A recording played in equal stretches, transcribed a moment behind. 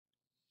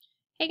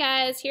Hey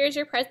guys, here's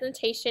your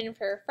presentation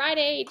for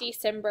Friday,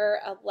 December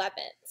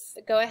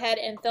 11th. Go ahead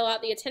and fill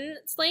out the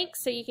attendance link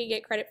so you can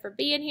get credit for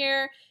being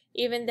here,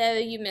 even though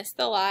you missed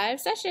the live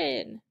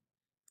session.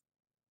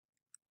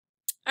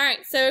 All right,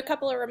 so a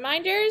couple of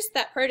reminders.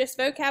 That PROTUS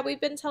vocab we've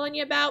been telling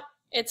you about,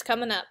 it's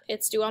coming up.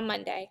 It's due on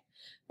Monday.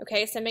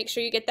 Okay, so make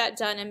sure you get that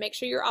done, and make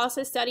sure you're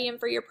also studying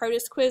for your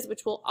PROTUS quiz,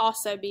 which will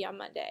also be on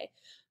Monday.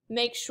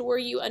 Make sure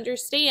you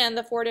understand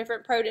the 4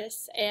 different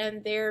PROTUS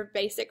and their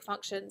basic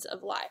functions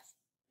of life,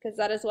 because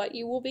that is what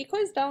you will be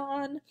quizzed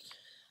on.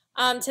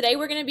 Today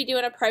we're going to be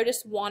doing a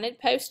PROTUS wanted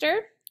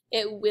poster.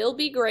 It will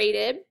be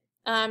graded,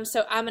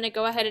 so I'm going to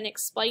go ahead and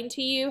explain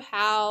to you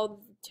how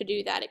to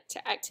do that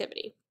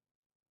activity.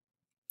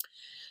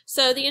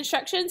 So the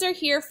instructions are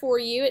here for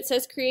you. It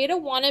says create a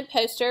wanted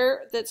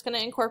poster that's going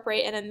to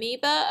incorporate an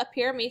amoeba, a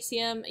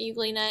paramecium,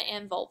 euglena,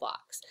 and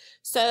volvox.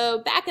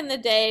 So back in the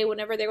day,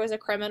 whenever there was a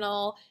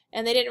criminal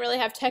and they didn't really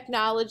have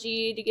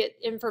technology to get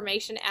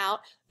information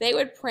out, they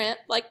would print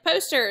like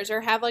posters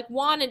or have like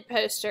wanted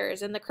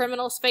posters, and the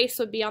criminal's face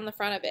would be on the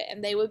front of it,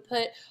 and they would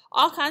put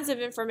all kinds of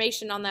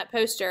information on that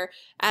poster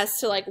as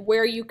to like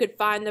where you could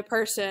find the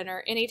person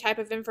or any type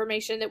of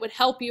information that would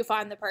help you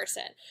find the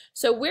person.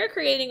 So we're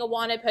creating a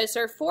wanted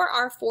poster for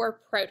our 4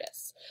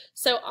 PROTUS.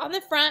 So on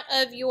the front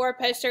of your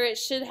poster, it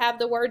should have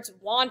the words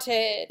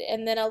wanted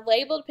and then a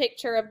labeled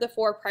picture of the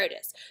 4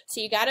 PROTUS.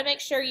 So you got to make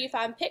sure you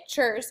find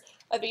pictures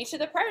of each of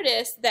the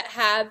PROTUS that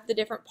have the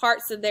different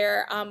parts of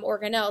their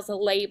organelles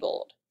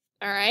labeled.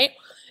 All right.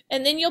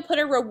 And then you'll put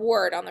a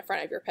reward on the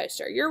front of your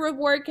poster. Your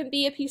reward can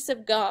be a piece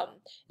of gum.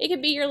 It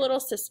can be your little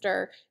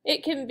sister.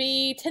 It can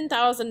be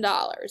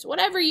 $10,000.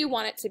 Whatever you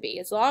want it to be,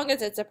 as long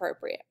as it's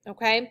appropriate.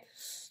 Okay.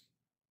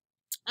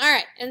 All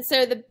right, and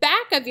so the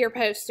back of your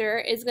poster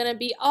is going to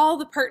be all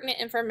the pertinent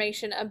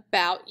information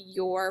about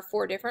your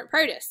 4 different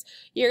PROTUS.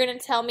 You're going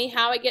to tell me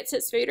how it gets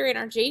its food or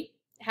energy,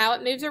 how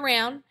it moves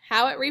around,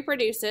 how it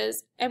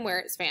reproduces, and where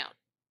it's found.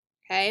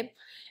 Okay,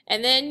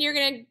 and then you're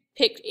going to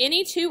pick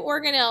any 2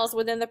 organelles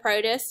within the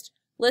PROTUS,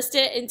 list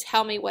it, and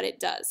tell me what it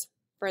does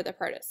for the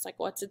PROTUS, like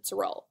what's its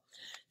role.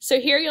 So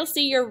here you'll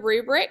see your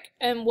rubric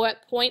and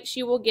what points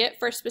you will get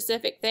for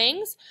specific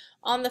things.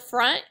 On the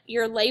front,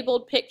 your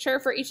labeled picture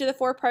for each of the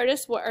 4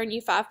 PROTUS will earn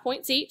you 5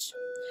 points each.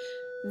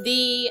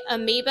 The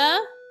amoeba,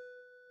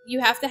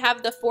 you have to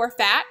have the 4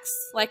 facts,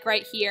 like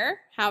right here,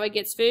 how it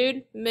gets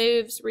food,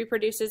 moves,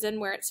 reproduces, and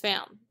where it's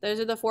found. Those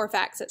are the 4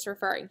 facts it's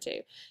referring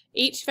to.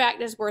 Each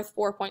fact is worth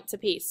 4 points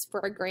apiece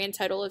for a grand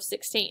total of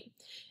 16.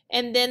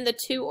 And then the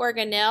 2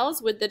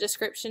 organelles with the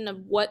description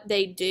of what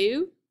they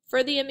do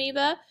for the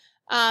amoeba,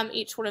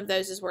 each one of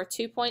those is worth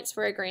 2 points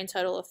for a grand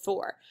total of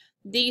 4.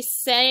 The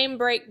same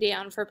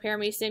breakdown for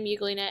paramecium,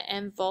 euglena,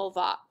 and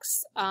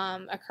volvox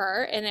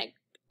occur, and it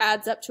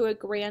adds up to a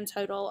grand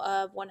total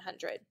of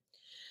 100.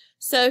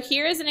 So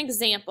here is an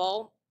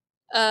example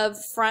of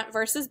front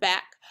versus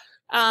back.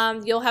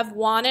 You'll have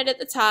wanted at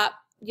the top.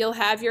 You'll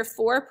have your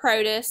 4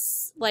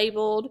 PROTUS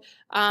labeled.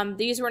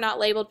 These were not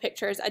labeled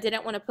pictures. I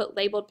didn't want to put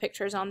labeled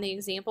pictures on the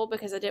example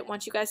because I didn't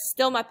want you guys to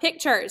steal my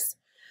pictures.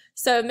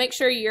 So make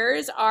sure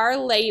yours are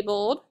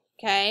labeled,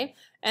 okay?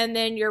 And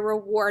then your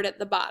reward at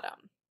the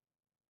bottom.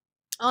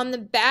 On the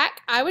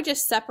back, I would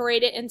just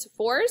separate it into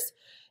 4s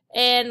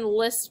and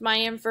list my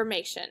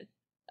information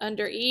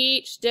under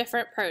each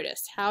different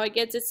PROTUS, how it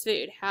gets its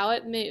food, how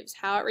it moves,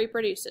 how it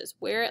reproduces,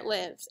 where it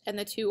lives, and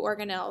the 2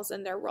 organelles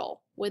and their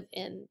role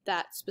within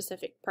that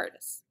specific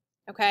PROTUS.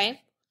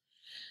 Okay?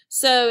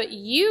 So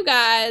you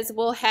guys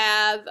will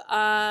have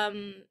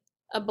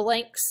a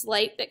blank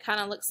slate that kind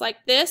of looks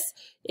like this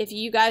if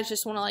you guys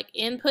just want to like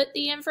input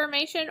the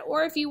information,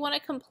 or if you want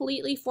to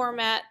completely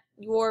format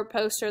your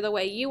poster the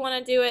way you want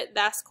to do it,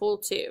 that's cool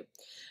too.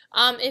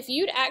 If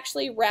you'd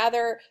actually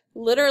rather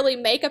literally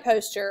make a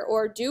poster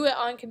or do it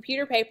on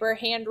computer paper,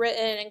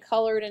 handwritten and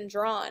colored and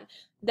drawn,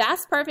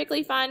 that's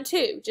perfectly fine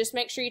too. Just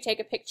make sure you take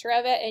a picture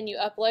of it and you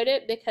upload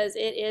it, because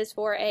it is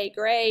for a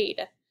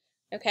grade.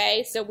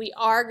 Okay, so we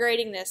are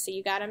grading this, so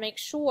you got to make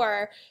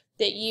sure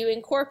that you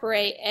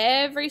incorporate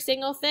every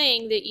single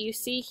thing that you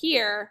see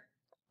here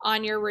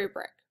on your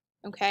rubric.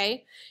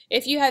 Okay,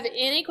 if you have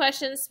any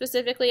questions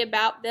specifically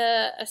about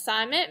the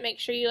assignment, make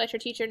sure you let your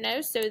teacher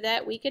know so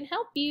that we can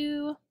help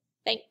you.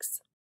 Thanks.